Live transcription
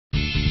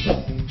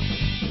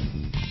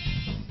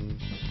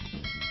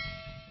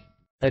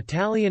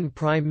Italian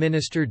Prime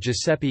Minister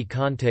Giuseppe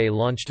Conte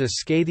launched a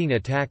scathing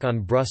attack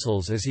on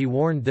Brussels as he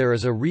warned there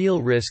is a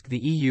real risk the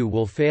EU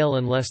will fail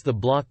unless the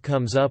bloc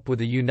comes up with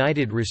a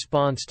united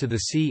response to the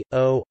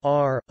a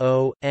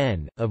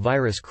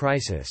virus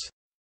crisis.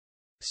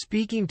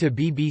 Speaking to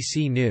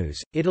BBC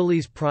News,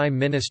 Italy's Prime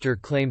Minister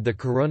claimed the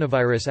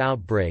coronavirus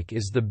outbreak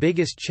is the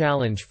biggest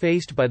challenge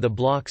faced by the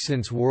bloc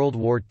since World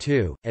War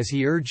II, as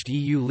he urged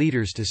EU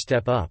leaders to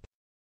step up.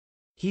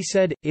 He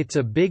said, "It's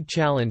a big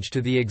challenge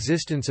to the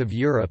existence of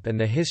Europe and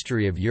the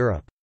history of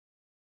Europe.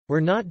 We're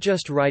not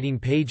just writing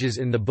pages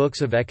in the books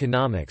of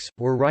economics,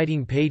 we're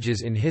writing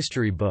pages in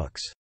history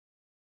books.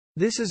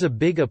 This is a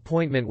big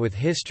appointment with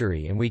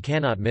history and we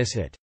cannot miss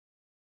it.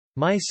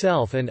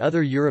 Myself and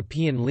other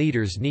European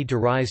leaders need to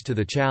rise to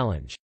the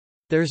challenge.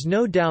 There's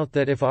no doubt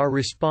that if our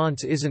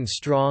response isn't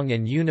strong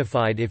and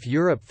unified, if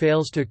Europe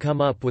fails to come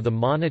up with a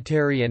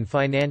monetary and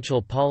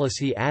financial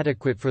policy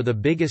adequate for the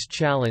biggest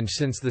challenge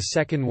since the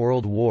Second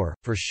World War,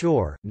 for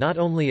sure, not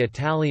only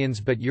Italians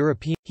but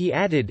Europeans." He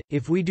added,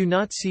 "If we do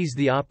not seize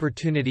the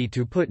opportunity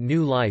to put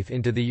new life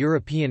into the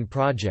European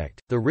project,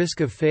 the risk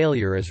of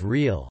failure is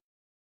real."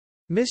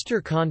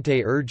 Mr.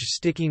 Conte urged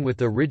sticking with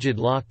the rigid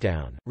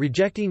lockdown,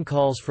 rejecting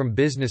calls from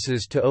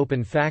businesses to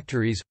open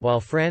factories, while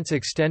France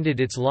extended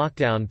its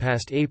lockdown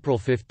past April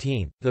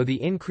 15, though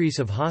the increase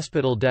of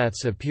hospital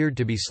deaths appeared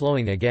to be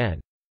slowing again.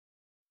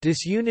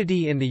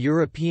 Disunity in the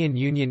European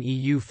Union.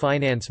 EU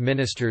finance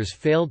ministers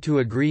failed to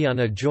agree on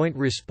a joint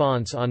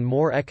response on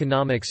more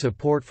economic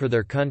support for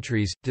their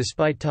countries,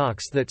 despite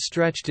talks that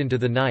stretched into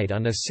the night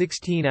on a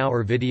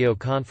 16-hour video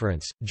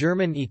conference.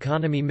 German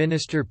Economy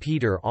Minister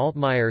Peter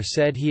Altmaier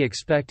said he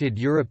expected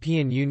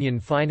European Union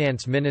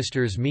finance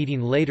ministers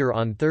meeting later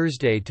on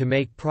Thursday to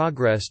make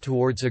progress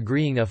towards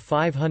agreeing a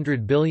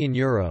 €500 billion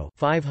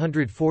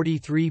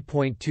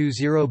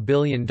 $543.20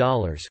 billion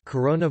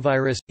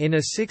coronavirus. In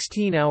a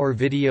 16-hour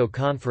video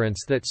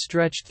conference that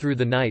stretched through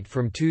the night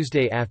from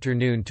Tuesday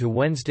afternoon to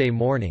Wednesday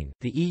morning,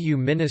 the EU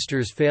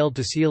ministers failed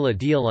to seal a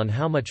deal on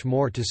how much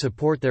more to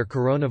support their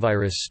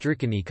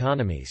coronavirus-stricken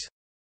economies.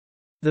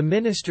 The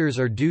ministers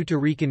are due to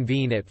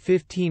reconvene at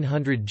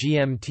 1500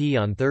 GMT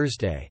on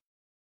Thursday.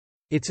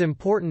 It's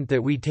important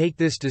that we take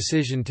this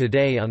decision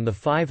today on the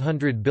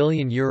 €500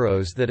 billion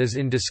that is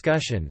in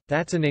discussion.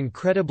 That's an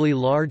incredibly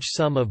large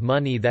sum of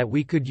money that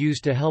we could use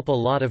to help a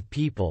lot of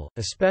people,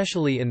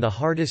 especially in the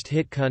hardest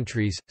hit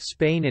countries,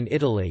 Spain and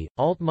Italy,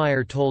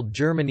 Altmaier told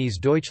Germany's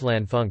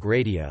Deutschlandfunk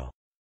radio.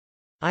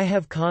 "I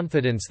have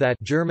confidence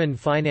that German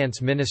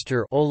Finance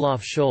Minister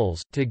Olaf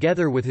Scholz,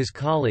 together with his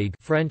colleague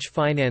French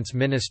Finance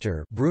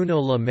Minister Bruno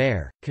Le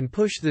Maire, can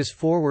push this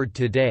forward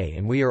today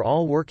and we are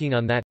all working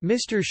on that."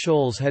 Mr.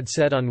 Scholz had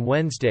said on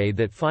Wednesday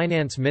that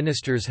finance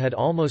ministers had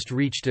almost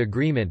reached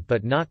agreement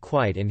but not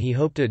quite, and he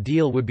hoped a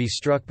deal would be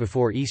struck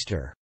before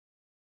Easter.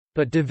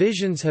 But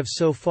divisions have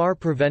so far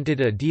prevented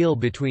a deal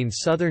between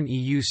southern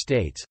EU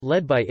states,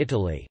 led by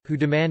Italy, who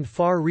demand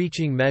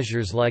far-reaching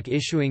measures like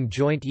issuing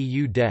joint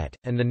EU debt,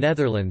 and the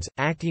Netherlands,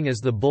 acting as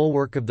the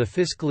bulwark of the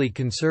fiscally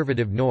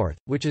conservative north,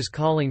 which is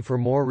calling for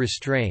more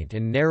restraint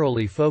and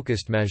narrowly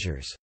focused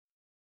measures.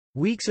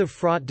 Weeks of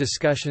fraught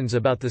discussions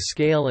about the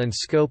scale and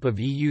scope of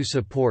EU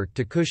support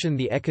to cushion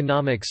the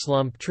economic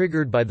slump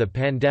triggered by the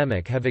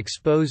pandemic have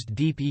exposed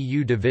deep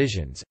EU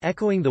divisions,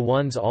 echoing the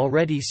ones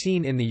already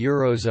seen in the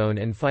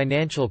Eurozone and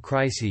financial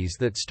crises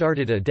that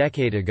started a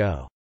decade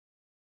ago.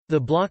 The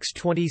bloc's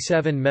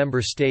 27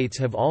 member states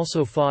have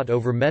also fought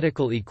over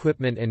medical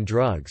equipment and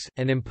drugs,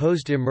 and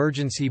imposed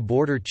emergency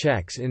border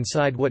checks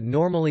inside what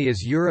normally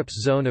is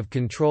Europe's zone of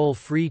control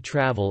free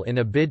travel in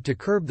a bid to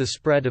curb the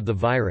spread of the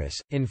virus,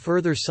 in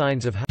further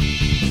signs of